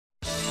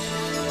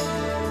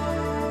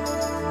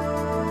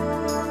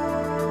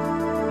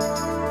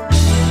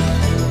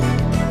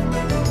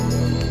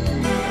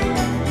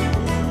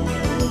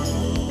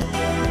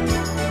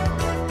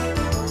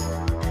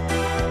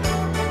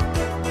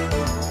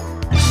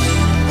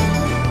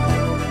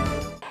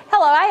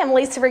I'm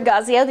Lisa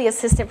Rigazio, the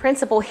assistant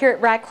principal here at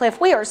Radcliff.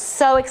 We are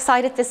so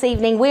excited this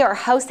evening. We are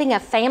hosting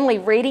a family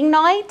reading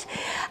night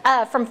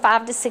from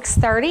 5 to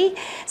 6:30.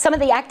 Some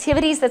of the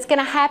activities that's going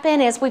to happen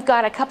is we've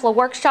got a couple of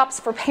workshops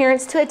for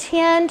parents to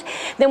attend.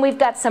 Then we've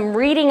got some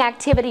reading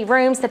activity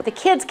rooms that the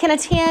kids can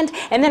attend.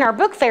 And then our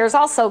book fair is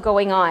also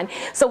going on.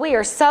 So we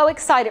are so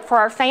excited for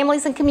our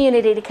families and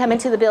community to come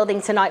into the building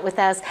tonight with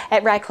us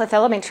at Radcliff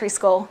Elementary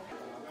School.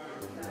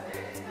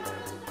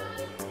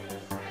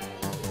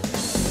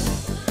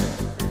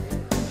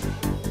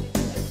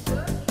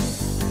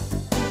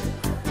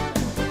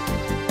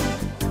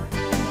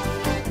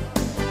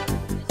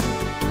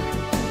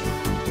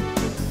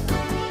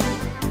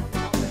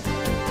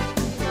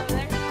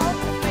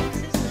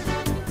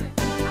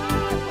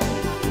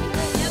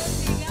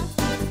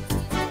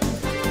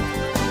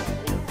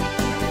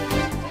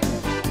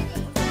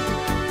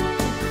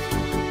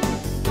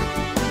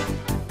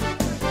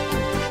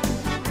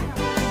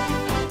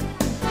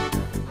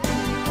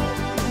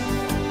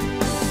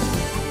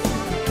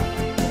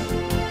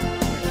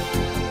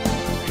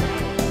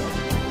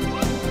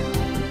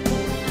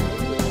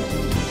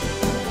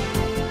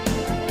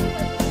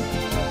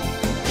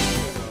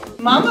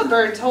 Mama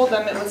Bird told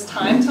them it was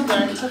time to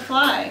learn to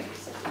fly.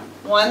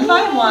 One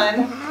by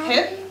one,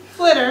 Pip,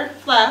 Flitter,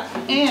 Flap,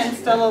 and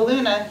Stella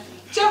Luna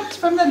jumped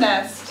from the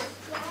nest.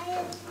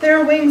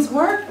 Their wings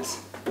worked.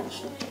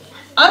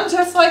 I'm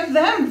just like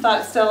them,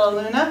 thought Stella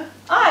Luna.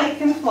 I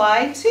can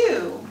fly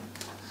too.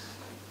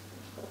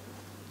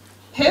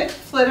 Pip,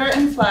 Flitter,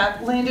 and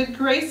Flap landed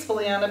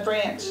gracefully on a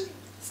branch.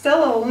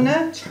 Stella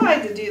Luna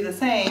tried to do the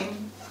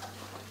same.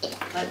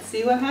 Let's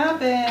see what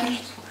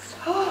happened.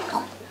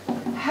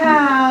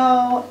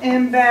 How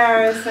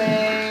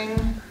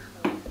embarrassing.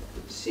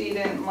 She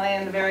didn't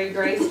land very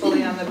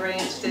gracefully on the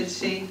branch, did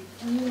she?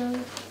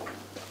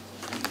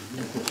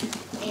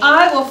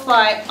 I will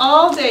fly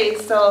all day,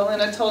 Stella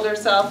Luna told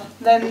herself.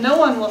 Then no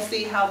one will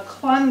see how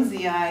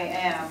clumsy I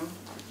am.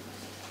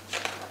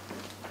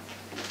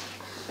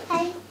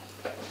 Hi.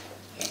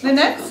 The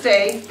next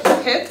day,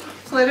 Pip,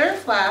 Flitter,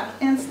 Flap,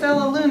 and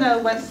Stella Luna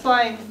went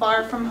flying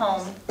far from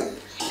home.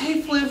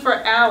 They flew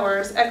for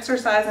hours,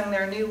 exercising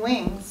their new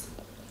wings.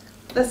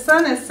 The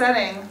sun is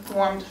setting,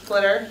 warned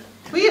Flitter.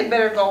 We had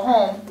better go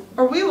home,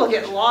 or we will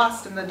get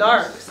lost in the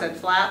dark, said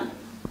Flap.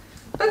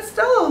 But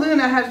Stella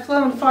Luna had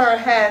flown far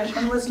ahead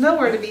and was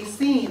nowhere to be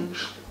seen.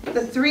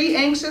 The three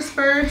anxious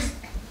birds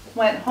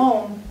went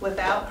home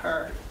without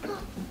her.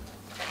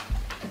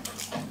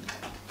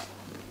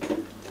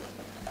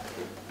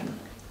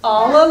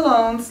 All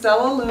alone,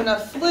 Stella Luna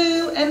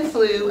flew and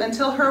flew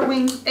until her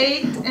wings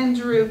ached and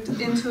drooped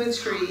into a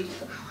tree.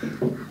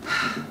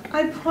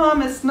 I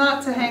promised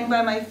not to hang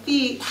by my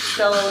feet,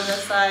 Stella Luna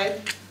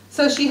sighed.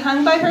 So she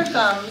hung by her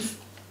thumbs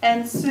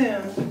and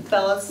soon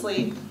fell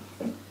asleep.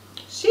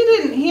 She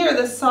didn't hear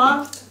the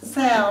soft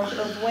sound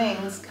of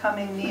wings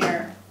coming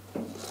near.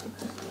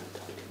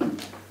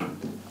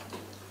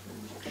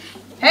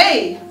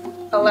 Hey,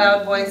 a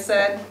loud voice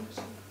said.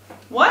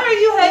 Why are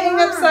you hanging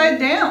upside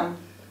down?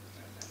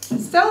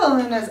 Stella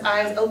Luna's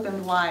eyes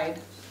opened wide.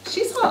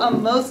 She saw a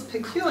most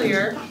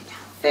peculiar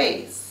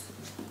face.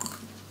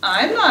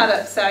 I'm not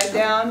upside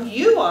down,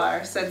 you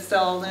are, said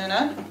Stella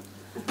Luna.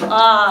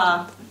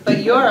 Ah, but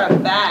you're a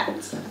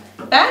bat.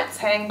 Bats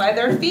hang by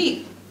their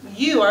feet.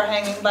 You are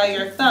hanging by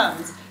your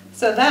thumbs,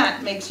 so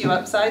that makes you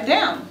upside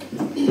down.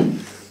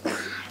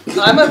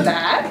 I'm a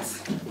bat.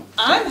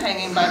 I'm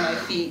hanging by my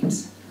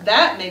feet.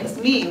 That makes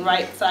me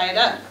right side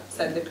up,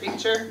 said the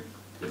creature.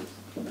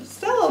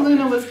 Stella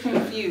Luna was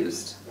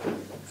confused.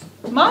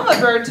 Mama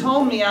Bird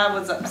told me I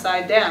was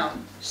upside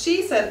down.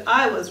 She said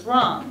I was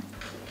wrong.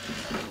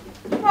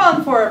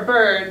 Wrong for a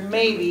bird,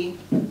 maybe,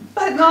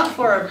 but not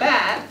for a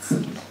bat.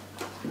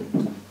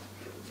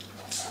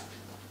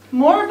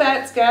 More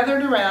bats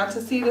gathered around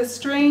to see the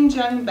strange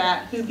young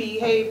bat who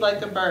behaved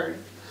like a bird.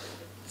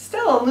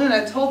 Stella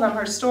Luna told them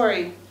her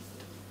story.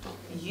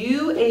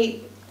 You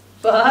ate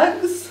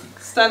bugs?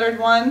 Stuttered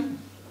one.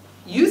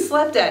 You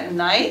slept at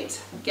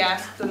night?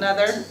 Gasped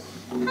another.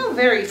 How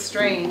very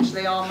strange,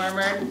 they all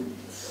murmured.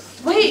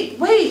 Wait,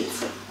 wait!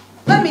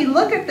 Let me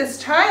look at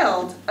this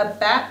child. A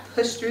bat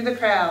pushed through the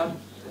crowd.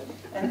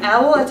 An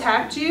owl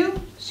attacked you?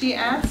 She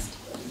asked.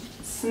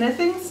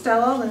 Sniffing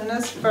Stella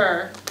Luna's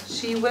fur,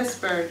 she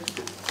whispered,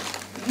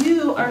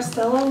 You are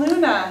Stella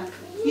Luna.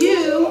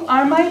 You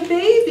are my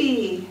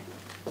baby.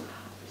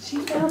 She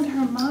found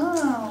her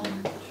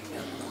mom.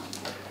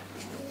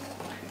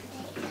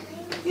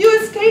 You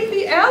escaped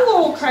the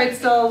owl, cried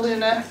Stella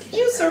Luna.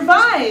 You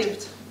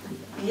survived.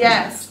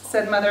 Yes,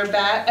 said Mother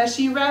Bat as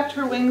she wrapped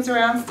her wings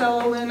around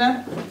Stella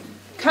Luna.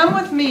 Come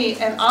with me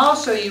and I'll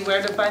show you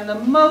where to find the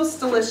most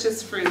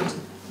delicious fruit.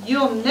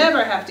 You'll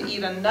never have to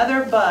eat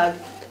another bug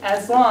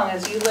as long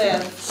as you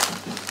live.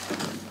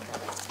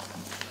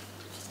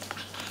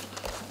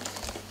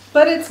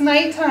 But it's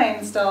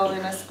nighttime, Stella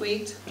Luna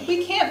squeaked.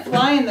 We can't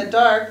fly in the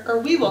dark or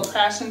we will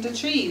crash into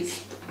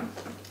trees.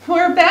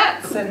 We're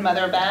bats, said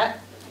Mother Bat.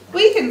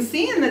 We can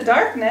see in the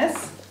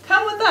darkness.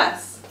 Come with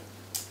us.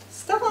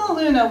 Stella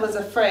Luna was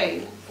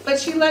afraid. but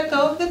she let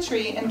go of the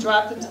tree and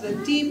dropped into the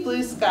deep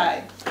blue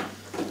sky.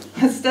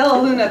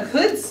 Stella Luna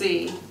could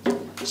see.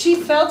 She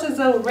felt as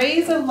though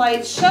rays of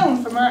light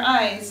shone from her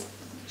eyes.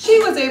 She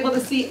was able to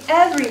see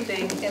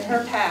everything in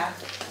her path.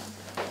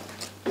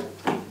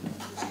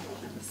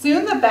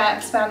 Soon the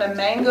bats found a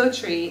mango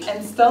tree,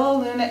 and Stella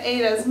Luna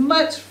ate as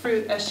much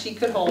fruit as she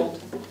could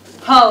hold.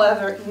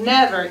 "I'll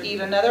never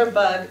eat another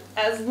bug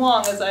as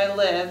long as I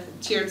live,"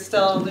 cheered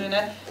Stella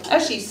Luna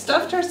as she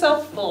stuffed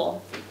herself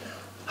full.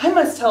 "I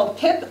must tell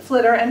Pip,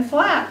 Flitter, and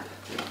Flap."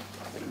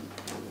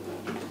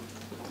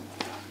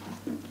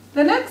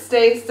 The next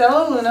day,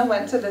 Stella Luna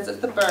went to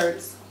visit the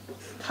birds.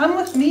 "Come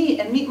with me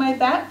and meet my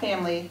bat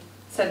family,"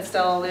 said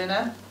Stella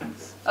Luna.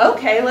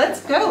 "Okay, let's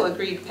go,"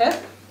 agreed Pip.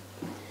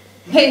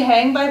 "They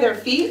hang by their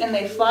feet and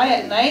they fly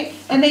at night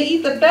and they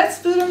eat the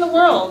best food in the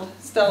world,"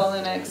 Stella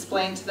Luna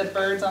explained to the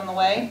birds on the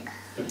way.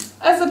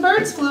 As the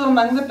birds flew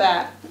among the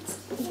bats,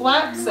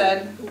 Flap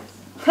said,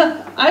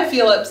 "I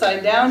feel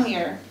upside down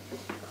here."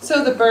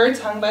 So the birds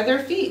hung by their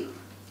feet.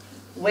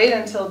 "Wait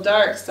until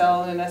dark,"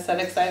 Stella Luna said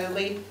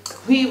excitedly.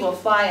 "We will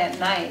fly at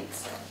night."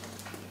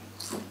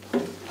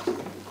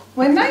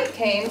 When night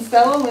came,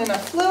 Stella Luna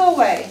flew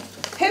away.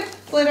 Pip,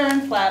 Flitter,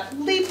 and Flap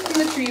leaped from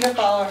the tree to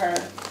follow her.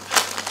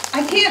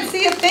 "I can't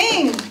see a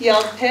thing,"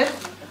 yelled Pip.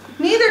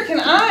 "Neither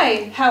can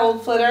I,"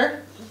 howled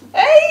Flitter.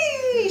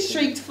 "Hey!"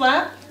 shrieked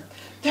Flap.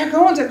 "They're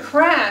going to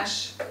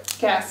crash,"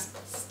 gasped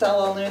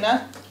Stella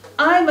Luna.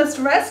 "I must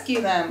rescue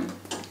them."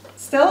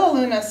 Stella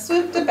Luna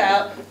swooped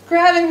about,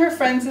 grabbing her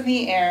friends in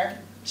the air.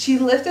 She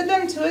lifted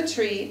them to a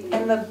tree,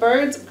 and the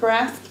birds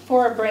grasped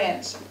for a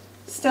branch.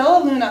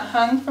 Stella Luna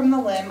hung from the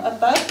limb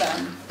above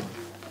them.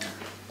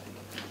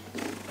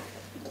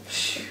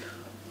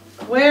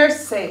 "We're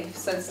safe,"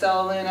 said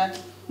Stella Luna.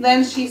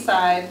 Then she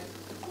sighed.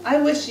 "I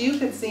wish you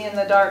could see in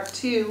the dark,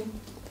 too."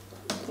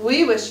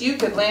 "We wish you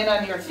could land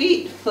on your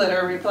feet,"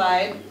 Flitter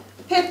replied.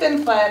 Pip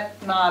and Flap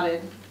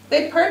nodded.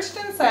 They perched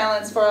in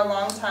silence for a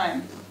long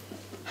time.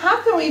 "How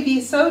can we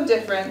be so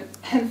different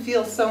and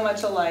feel so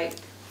much alike?"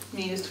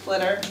 mused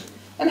Flitter.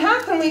 "And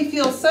how can we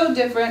feel so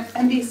different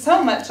and be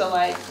so much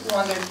alike?"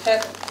 wondered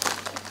Pip.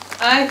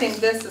 "I think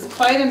this is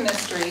quite a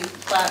mystery,"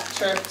 Flap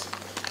chirped.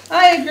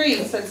 "I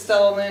agree," said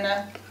Stella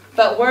Luna.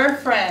 "But we're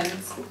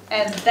friends,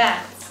 and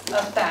that's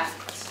a fact."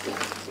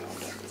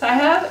 So I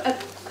have a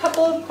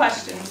couple of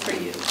questions for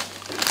you.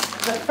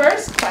 The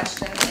first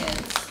question is,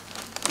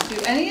 do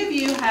any of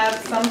you have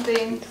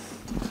something,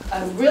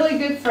 a really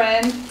good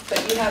friend,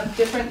 but you have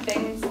different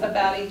things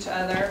about each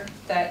other,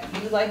 that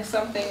you like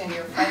something and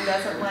your friend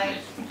doesn't like?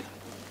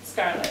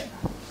 Scarlett.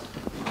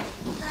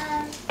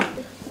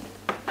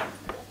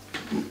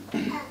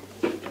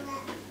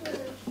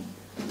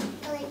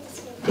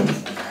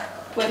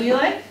 What do you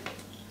like?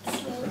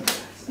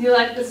 You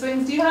like the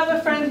swings? Do you have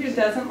a friend who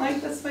doesn't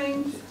like the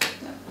swings?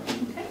 No.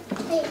 Okay.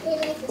 They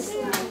like the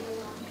slide a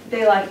lot.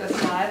 They like the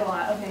slide a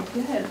lot. Okay,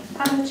 good.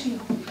 How about you?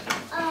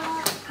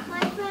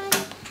 My friend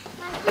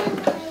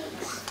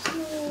likes to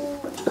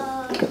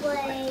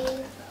play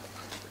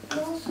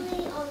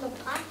mostly on the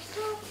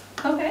blacktop.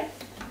 Okay.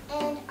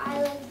 And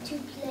I like to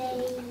play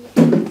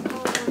on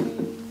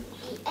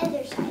the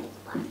other side of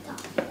the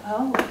blacktop.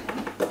 Oh,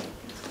 okay.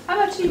 How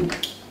about you?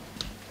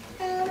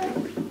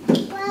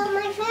 Well,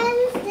 my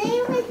friends, they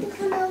like to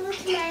come over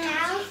to my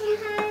house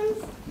sometimes.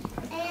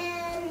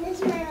 And this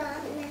is my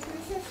mom and this is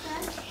my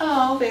sister.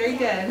 Oh, very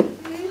good.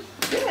 Mm-hmm.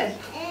 Good.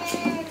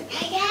 And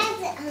my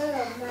dad's at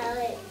home about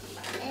it.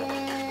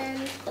 And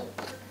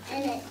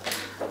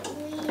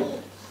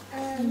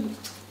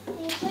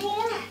we play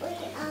together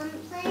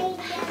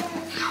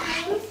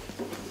sometimes.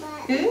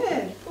 But,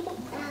 Good.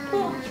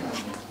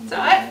 So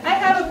I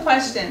have a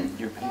question.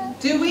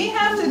 Do we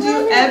have to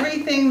do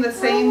everything the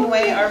same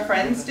way our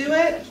friends do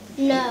it?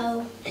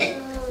 no.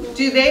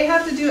 Do they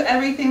have to do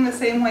everything the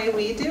same way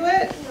we do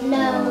it?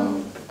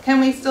 No. Can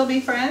we still be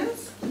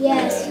friends?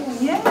 Yes.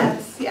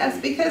 Yes,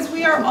 because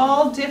we are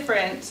all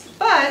different,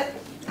 but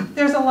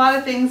there's a lot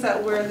of things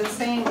that we're the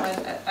same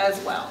with as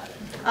well.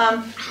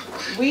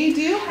 We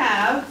do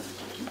have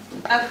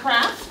a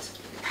craft.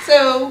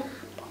 So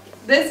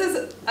this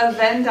is a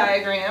Venn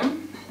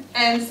diagram,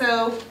 and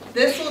so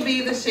this will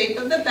be the shape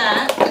of the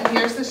bat, and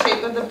here's the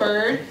shape of the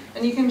bird,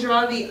 and you can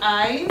draw the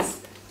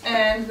eyes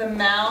and the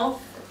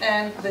mouth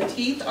and the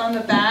teeth on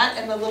the bat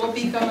and the little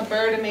beak on the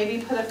bird, and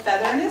maybe put a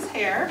feather in his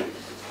hair.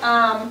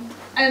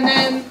 And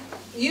then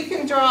you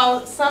can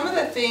draw some of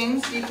the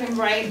things, you can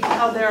write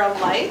how they're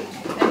alike,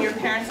 and your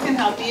parents can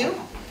help you.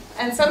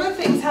 And some of the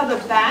things, how the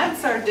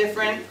bats are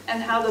different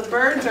and how the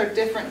birds are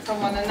different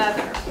from one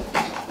another.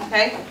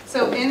 Okay,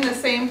 so in the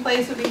same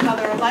place would be how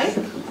they're alike.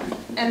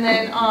 And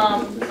then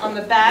on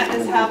the bat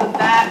is how the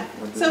bat,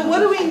 so what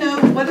do we know,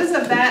 what does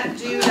a bat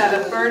do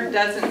that a bird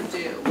doesn't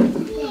do?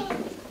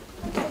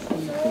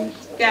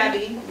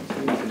 Gabby?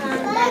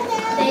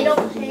 They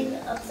don't hang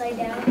upside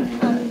down.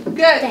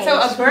 Good, so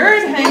a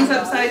bird hangs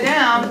upside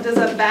down, does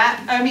a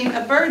bat,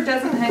 a bird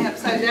doesn't hang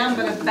upside down,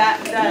 but a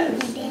bat does.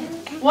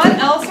 What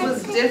else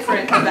was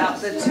different about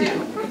the two?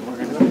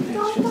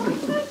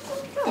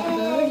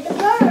 And the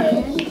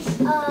bird eats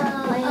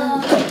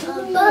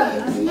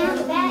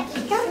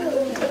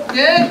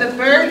Good. The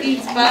bird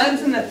eats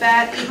bugs and the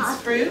bat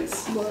eats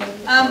fruits.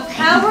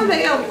 How were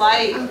they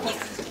alike?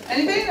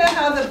 Anybody know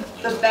how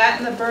the bat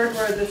and the bird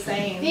were the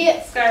same?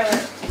 Yeah. Skylar.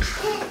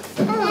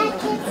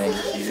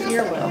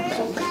 You're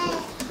welcome.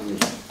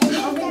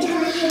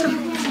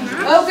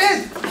 Oh,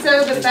 good.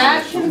 So the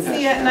bat can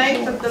see at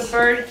night, but the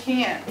bird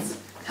can't.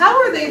 How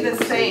are they the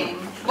same?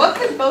 What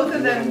could both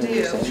of them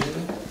do?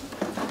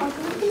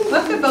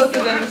 What could both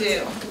of them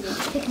do?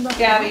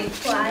 Gabby?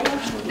 Fly.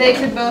 They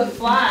could both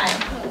fly.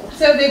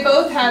 So they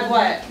both have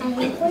what?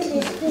 Wings.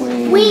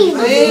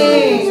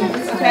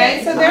 Wings.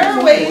 Okay, so there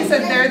are ways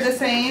that they're the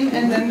same,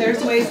 and then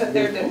there's ways that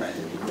they're different.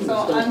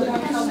 So I'm going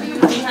to help you.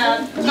 We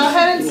have, go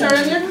ahead and start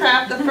on your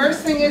craft. The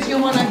first thing is you'll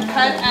want to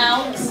cut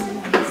out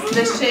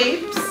the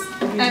shapes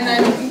and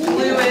then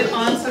glue it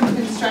on some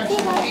construction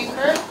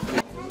paper.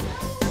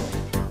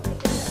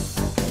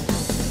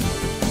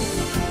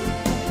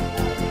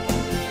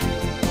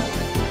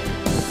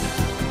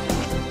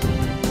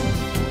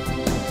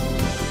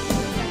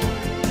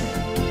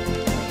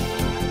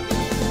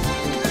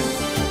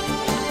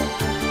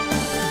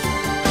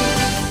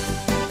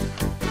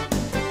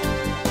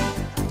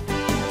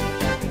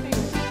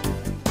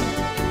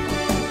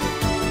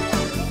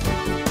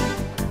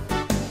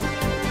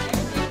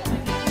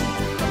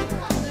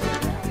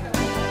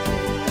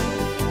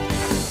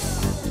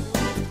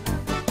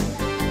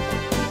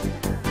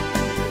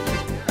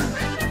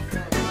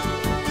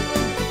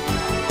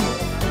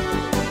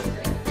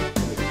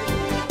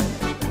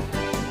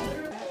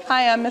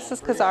 Hi, I'm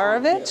Mrs.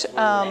 Kazarovich.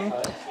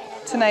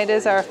 Tonight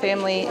is our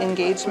family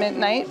engagement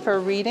night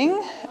for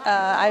reading.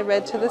 I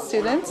read to the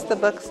students the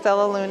book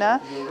Stella Luna.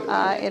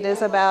 It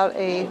is about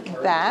a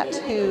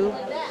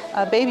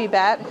baby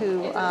bat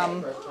who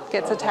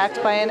gets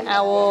attacked by an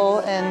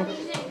owl and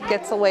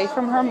gets away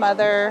from her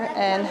mother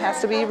and has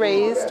to be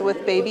raised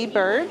with baby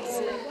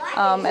birds.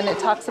 And it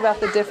talks about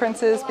the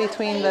differences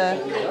between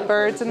the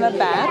birds and the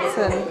bats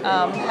and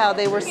how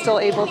they were still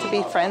able to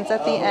be friends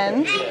at the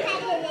end.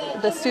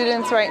 The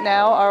students right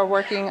now are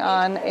working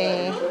on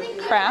a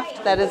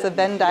craft that is a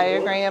Venn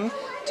diagram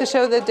to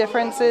show the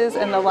differences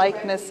and the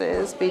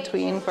likenesses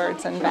between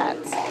birds and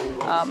bats.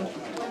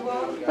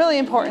 Really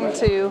important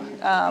to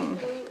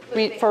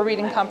for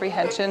reading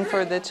comprehension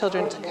for the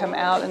children to come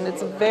out, and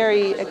it's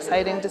very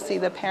exciting to see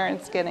the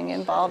parents getting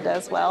involved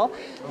as well.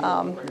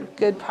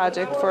 Good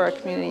project for our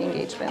community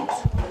engagements.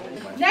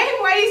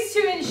 Name ways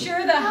to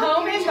ensure the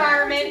home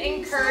environment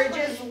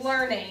encourages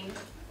learning.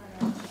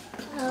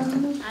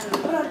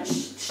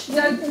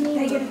 So,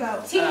 they get to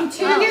go. Team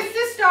 2 gets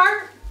to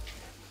start.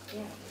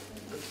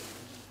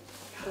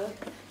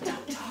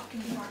 Don't talk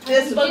anymore.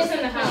 This books in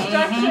the house.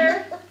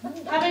 Structure.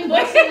 Having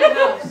books in the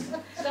house.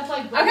 Stuff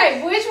like books.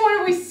 Okay, which one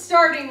are we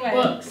starting with?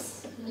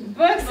 Books.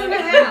 Books in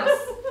the house.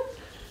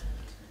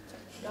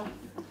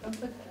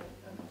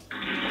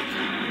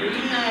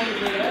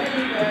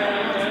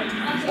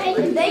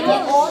 They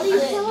get all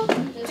these.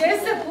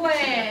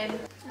 Discipline.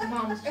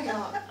 Mom's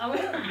stop.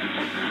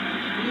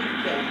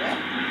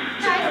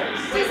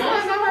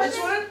 Which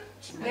one?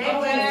 They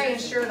way to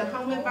ensure the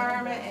home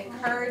environment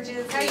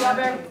encourages. Hey,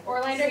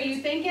 Orlando, are you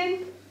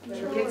thinking?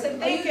 Get some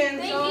thinking.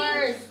 Is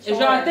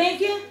y'all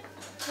thinking?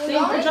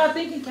 What y'all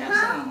thinking,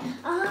 Captain?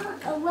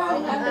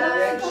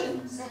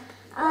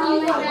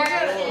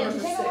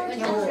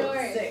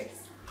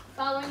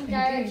 Following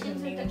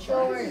directions with the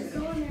chores.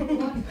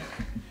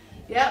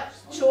 Yep,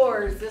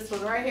 chores. This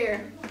one right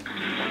here.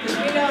 Because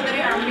we know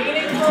they are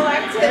meaningful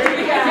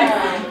activities.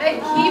 They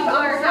keep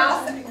our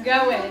house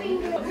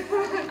going.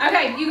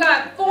 Okay, you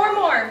got 4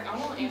 more.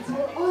 On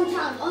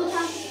time.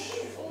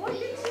 Look at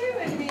you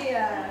and the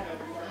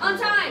On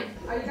time.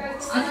 Are you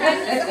guys On time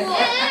to school.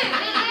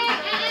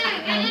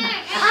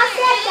 I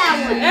said that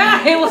one.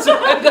 Yeah, it was a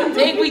good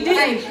thing we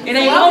did. It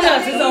ain't on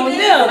us, it's on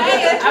them.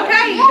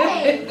 Okay.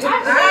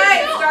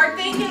 Alright, start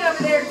thinking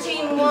over there,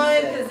 Team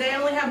 1, because they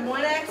only have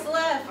 1 X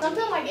left.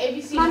 Something like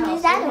ABC Mom, Mouse.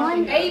 is that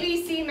one?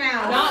 ABC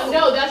Mouse.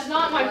 No, that's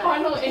not my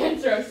final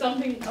answer.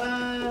 Something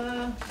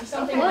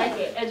like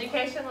it.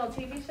 Educational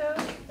TV show?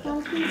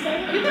 Mom, can you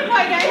say it? You can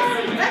play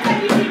games. That's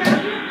ABC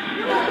Mouse.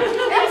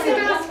 ABC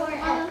Mouse.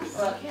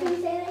 Can you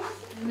say that?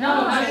 No,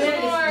 Two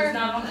more.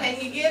 Can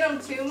you get them?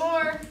 2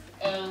 more.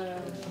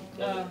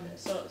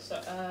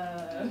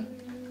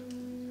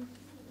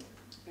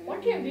 Why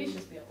can't these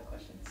just be other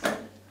questions?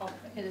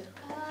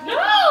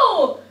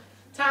 No!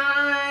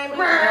 Time.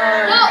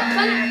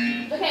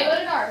 No. Okay, what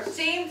are ours?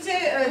 Team 1.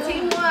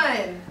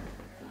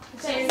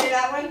 Can you say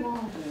that one?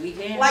 We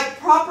can. Like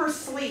proper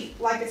sleep,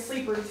 like a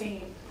sleep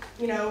routine,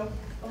 you know.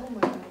 Oh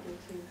my God.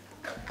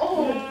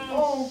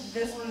 Oh.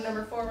 This one,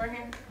 number 4 right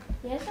here.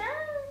 Yes, sir.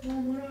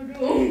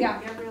 Yeah.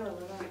 Gabriella,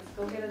 relax.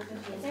 Go get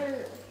attention.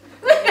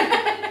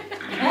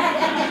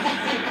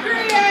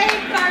 Create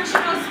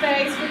functional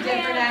space for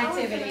different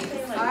activities.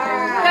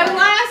 Alright. The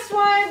last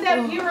one that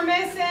you were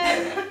missing.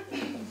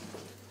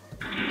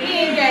 Be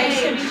engaged,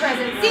 should be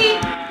present. See,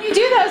 you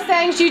do those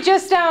things, you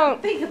just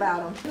don't. Think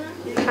about them.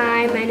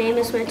 Hi, my name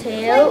is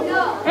Mateo.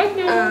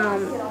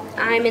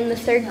 I'm in the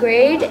 3rd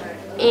grade,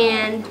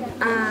 and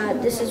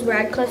this is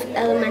Radcliff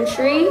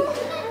Elementary,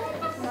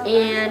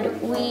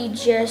 and we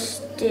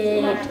just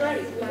did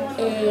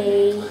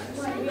a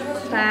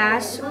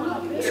class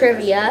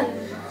trivia.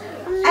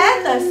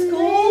 At the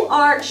school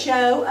art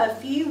show a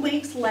few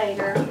weeks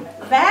later,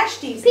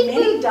 Vashti's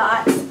mini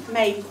dots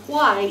made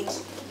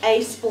quite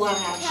a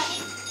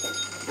splash.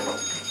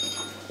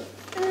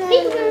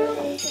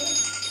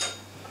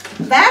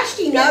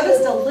 Vashti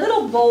noticed a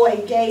little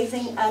boy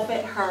gazing up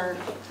at her.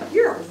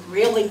 "You're a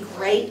really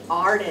great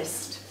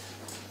artist."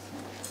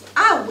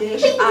 "I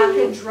wish I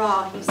could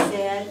draw," he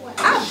said.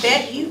 "I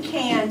bet you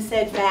can,"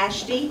 said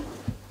Vashti.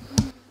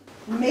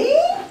 "Me?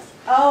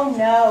 Oh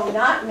no,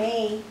 not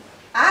me.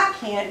 I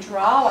can't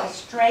draw a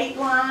straight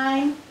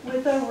line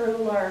with a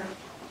ruler."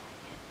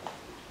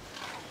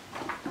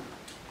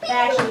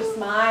 Vashti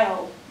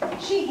smiled.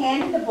 She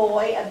handed the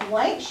boy a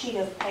blank sheet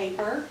of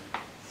paper.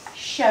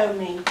 "Show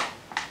me."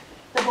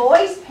 The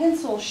boy's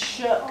pencil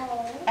shook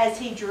as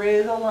he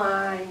drew the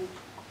line.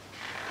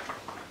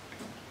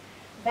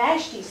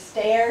 Vashti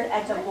stared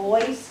at the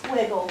boy's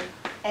squiggle,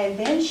 and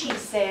then she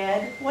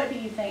said, what do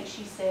you think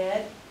she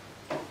said?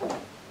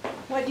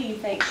 What do you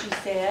think she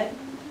said?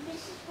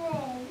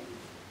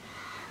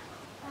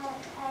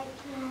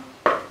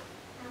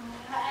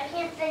 I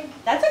can't think.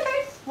 That's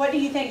okay. What do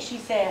you think she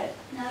said?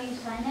 Now you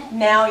sign it.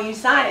 Now you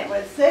sign it.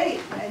 Let's see.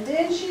 And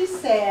then she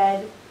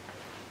said,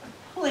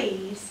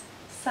 "Please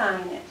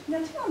sign it."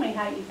 Now tell me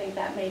how you think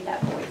that made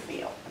that boy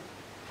feel.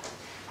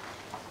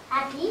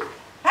 Happy.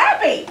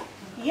 Happy.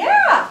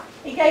 Yeah.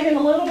 It gave him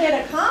a little bit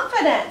of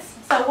confidence.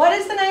 So what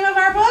is the name of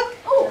our book?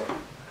 Oh,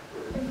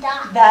 the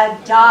dot. The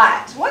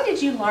Dot. What did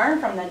you learn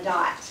from the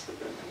dot?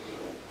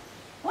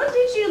 What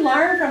did you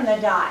learn from the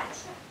dot?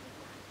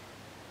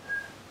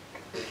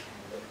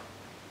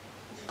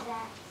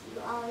 That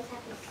you always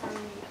have to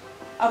sign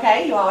it.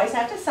 Okay, you always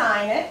have to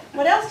sign it.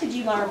 What else did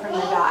you learn from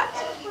the dot?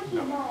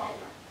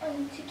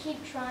 To keep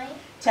trying.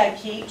 To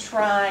keep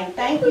trying.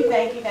 Thank you,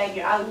 thank you, thank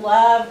you. I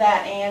love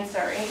that answer.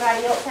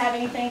 Anybody else have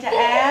anything to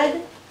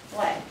add?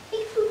 What?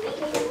 Be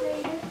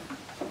creative.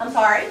 I'm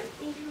sorry?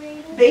 Be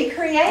creative. Be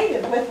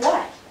creative with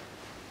what?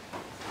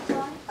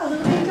 A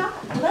little bitty dot.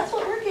 Well, that's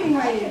what we're getting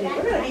ready to do.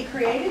 We're going to be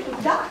creative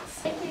with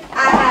dots.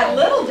 I have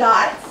little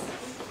dots.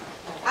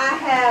 I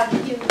have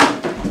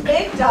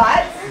big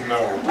dots.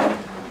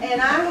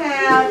 And I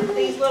have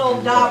these little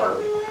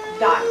dauber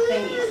dot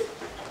thingies.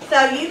 So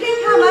you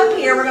can come up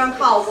here. We're going to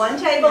call one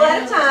table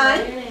at a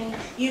time.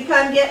 You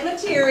come get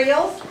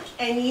materials,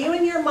 and you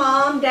and your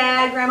mom,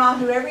 dad, grandma,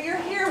 whoever you're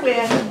here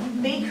with,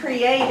 be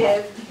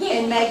creative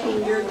in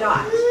making your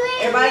dots.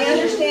 Everybody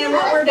understand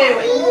what we're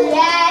doing?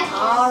 Yes.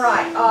 All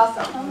right,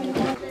 awesome.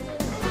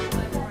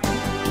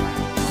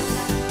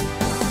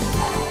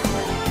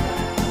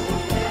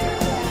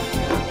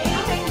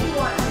 Anything you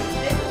want.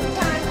 This is the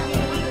time for you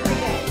to be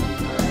creative.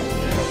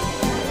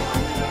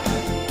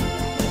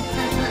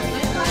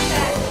 Just like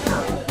that.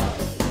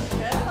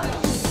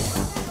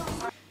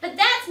 But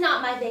that's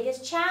not my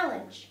biggest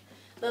challenge.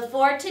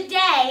 Before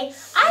today,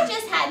 I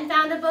just hadn't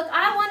found a book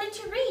I wanted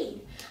to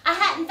read. I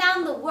hadn't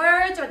found the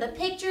words or the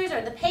pictures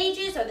or the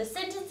pages or the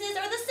sentences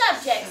or the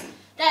subjects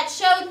that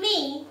showed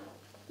me,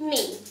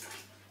 me.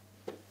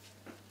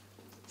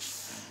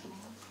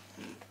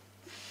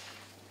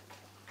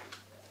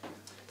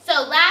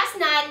 So last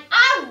night,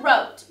 I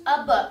wrote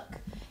a book.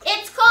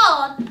 It's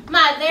called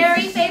My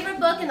Very Favorite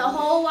Book in the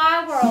Whole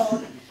Wide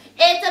World.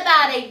 It's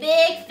about a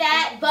big,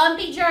 fat,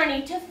 bumpy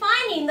journey to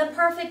finding the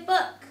perfect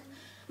book.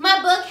 My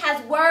book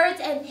has words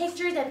and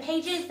pictures and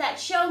pages that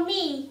show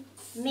me,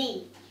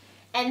 me.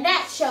 And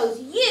that shows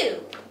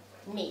you,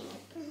 me.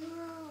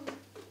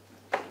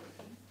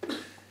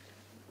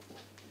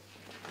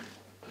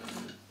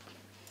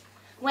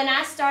 When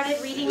I started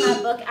reading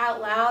my book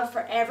out loud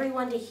for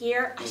everyone to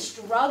hear, I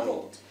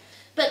struggled.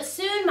 But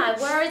soon my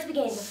words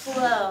began to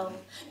flow.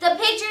 The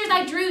pictures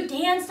I drew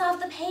danced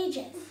off the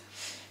pages.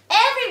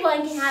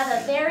 Everyone can have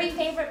a very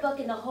favorite book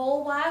in the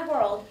whole wide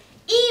world,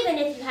 even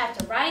if you have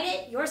to write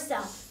it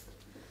yourself.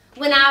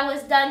 When I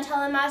was done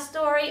telling my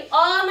story,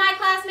 all my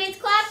classmates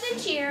clapped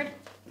and cheered.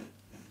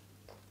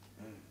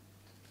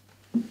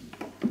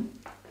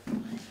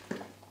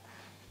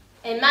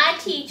 And my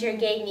teacher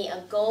gave me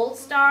a gold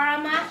star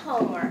on my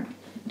homework,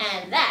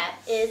 and that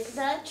is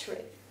the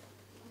truth.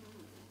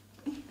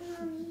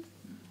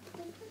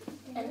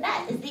 And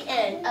that is the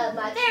end of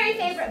my very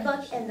favorite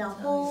book in the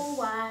whole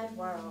wide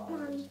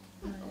world.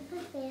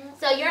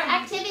 So your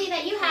activity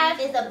that you have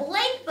is a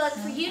blank book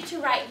for you to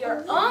write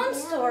your own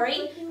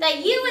story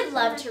that you would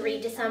love to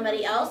read to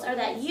somebody else or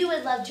that you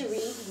would love to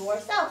read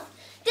yourself.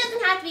 It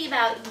doesn't have to be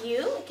about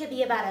you. It could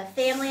be about a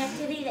family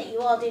activity that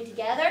you all do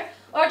together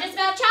or just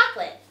about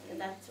chocolate, because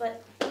that's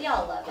what We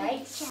all love,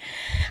 right?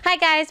 Hi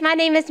guys, my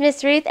name is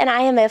Miss Ruth and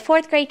I am a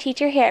 4th grade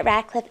teacher here at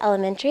Radcliff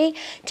Elementary.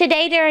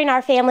 Today during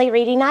our family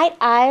reading night,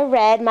 I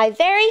read my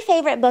very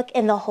favorite book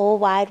in the whole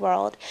wide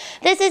world.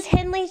 This is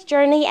Henley's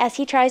journey as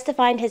he tries to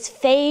find his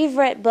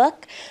favorite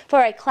book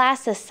for a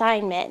class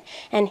assignment.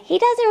 And he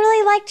doesn't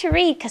really like to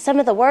read because some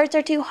of the words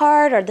are too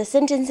hard or the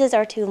sentences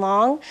are too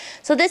long.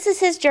 So this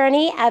is his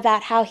journey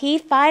about how he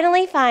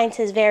finally finds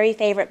his very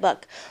favorite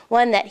book,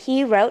 one that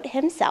he wrote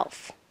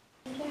himself.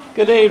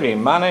 Good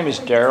evening. My name is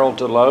Darrell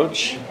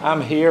Deloach.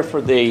 I'm here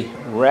for the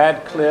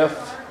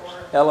Radcliff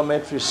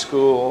Elementary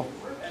School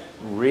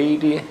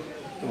reading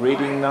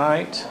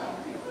night.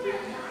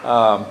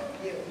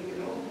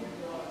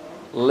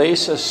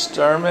 Lisa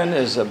Sturman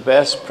is the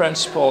best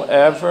principal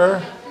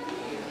ever.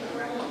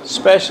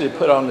 Especially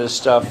put on this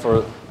stuff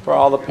for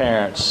all the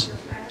parents.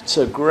 It's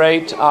a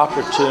great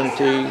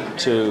opportunity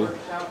to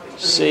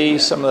see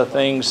some of the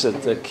things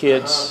that the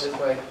kids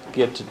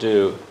get to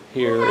do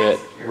here at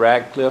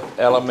Radcliff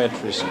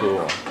Elementary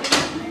School.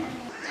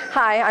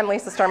 Hi, I'm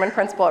Lisa Sturman,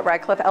 principal at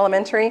Radcliff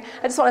Elementary.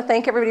 I just want to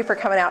thank everybody for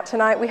coming out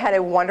tonight. We had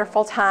a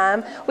wonderful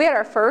time. We had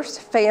our first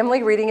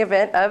family reading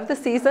event of the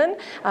season.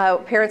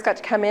 Parents got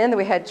to come in.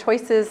 We had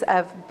choices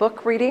of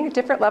book reading,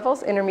 different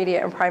levels,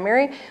 intermediate and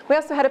primary. We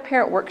also had a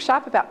parent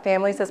workshop about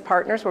families as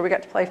partners where we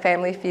got to play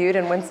Family Feud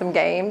and win some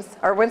games,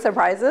 or win some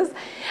prizes.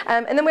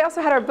 And then we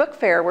also had our book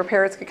fair where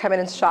parents could come in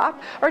and shop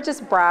or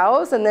just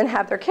browse and then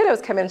have their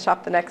kiddos come in and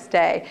shop the next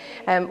day.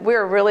 We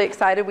were really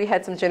excited. We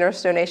had some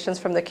generous donations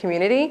from the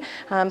community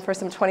for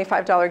some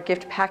 $25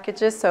 gift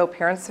packages, so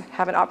parents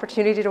have an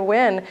opportunity to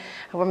win.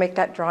 We'll make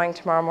that drawing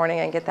tomorrow morning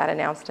and get that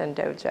announced in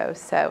Dojo.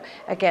 So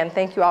again,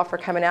 thank you all for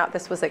coming out.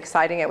 This was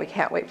exciting and we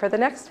can't wait for the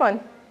next one.